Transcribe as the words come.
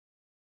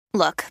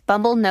Look,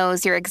 Bumble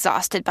knows you're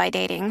exhausted by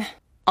dating.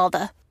 All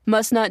the,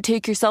 must not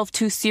take yourself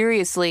too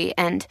seriously,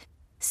 and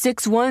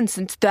 6'1"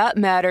 since that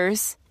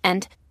matters.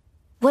 And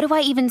what do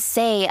I even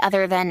say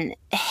other than,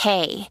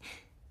 hey?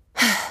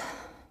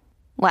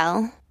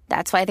 Well,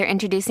 that's why they're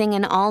introducing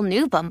an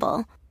all-new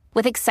Bumble,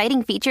 with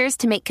exciting features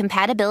to make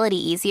compatibility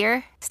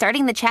easier,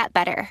 starting the chat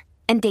better,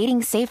 and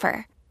dating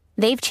safer.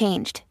 They've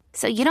changed,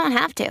 so you don't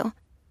have to.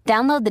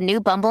 Download the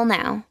new Bumble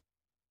now.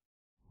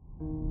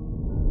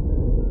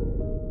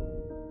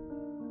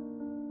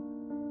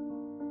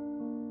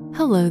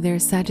 Hello there,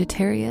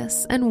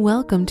 Sagittarius, and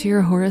welcome to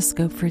your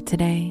horoscope for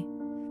today,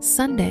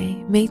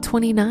 Sunday, May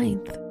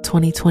 29th,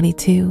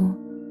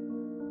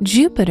 2022.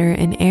 Jupiter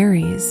in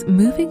Aries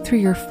moving through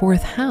your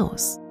 4th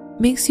house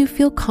makes you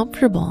feel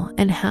comfortable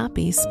and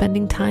happy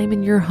spending time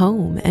in your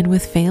home and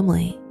with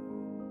family.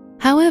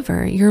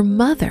 However, your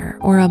mother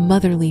or a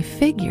motherly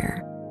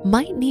figure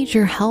might need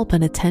your help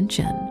and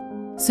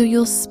attention, so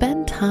you'll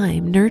spend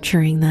time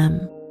nurturing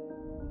them.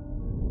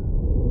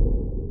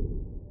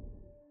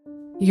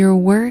 Your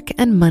work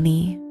and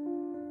money.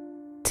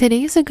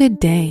 Today's a good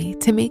day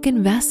to make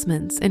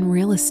investments in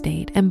real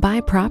estate and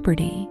buy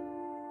property.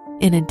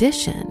 In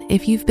addition,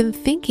 if you've been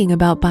thinking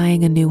about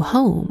buying a new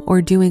home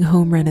or doing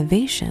home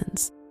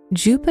renovations,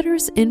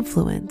 Jupiter's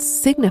influence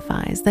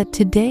signifies that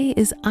today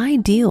is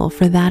ideal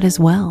for that as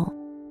well.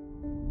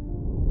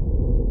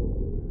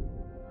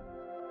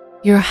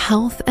 Your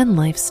health and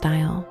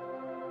lifestyle.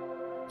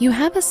 You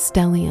have a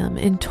stellium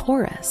in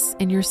Taurus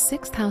in your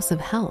 6th house of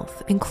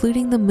health,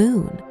 including the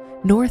moon,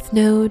 North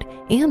Node,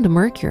 and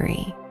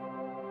Mercury.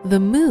 The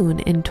moon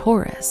in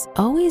Taurus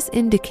always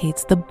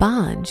indicates the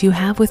bond you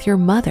have with your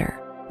mother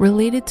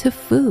related to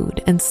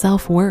food and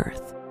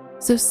self-worth.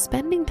 So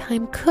spending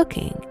time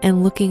cooking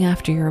and looking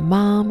after your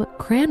mom,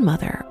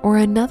 grandmother, or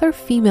another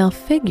female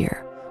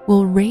figure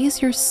will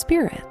raise your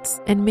spirits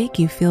and make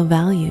you feel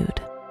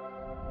valued.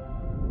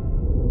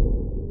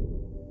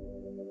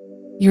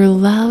 Your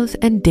love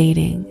and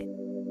dating.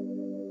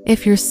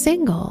 If you're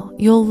single,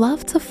 you'll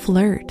love to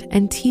flirt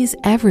and tease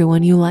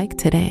everyone you like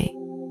today.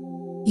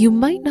 You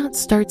might not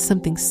start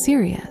something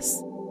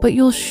serious, but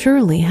you'll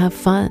surely have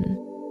fun.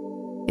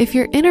 If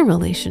you're in a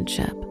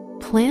relationship,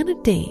 plan a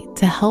date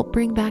to help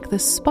bring back the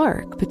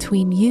spark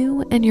between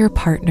you and your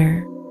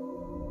partner.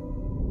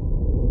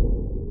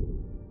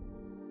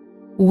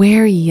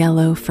 Wear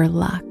yellow for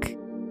luck.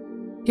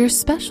 Your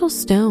special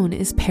stone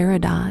is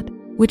peridot,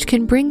 which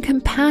can bring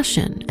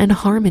compassion and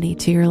harmony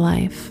to your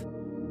life.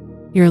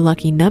 Your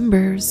lucky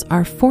numbers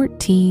are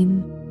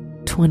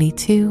 14,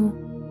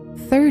 22,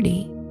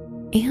 30,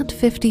 and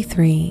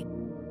 53.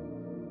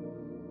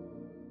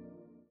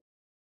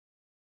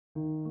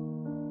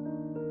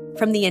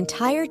 From the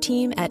entire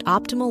team at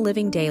Optimal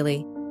Living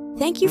Daily,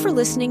 thank you for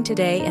listening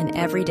today and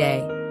every day.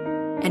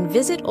 And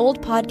visit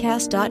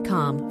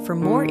oldpodcast.com for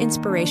more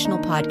inspirational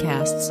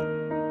podcasts.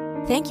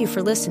 Thank you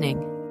for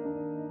listening.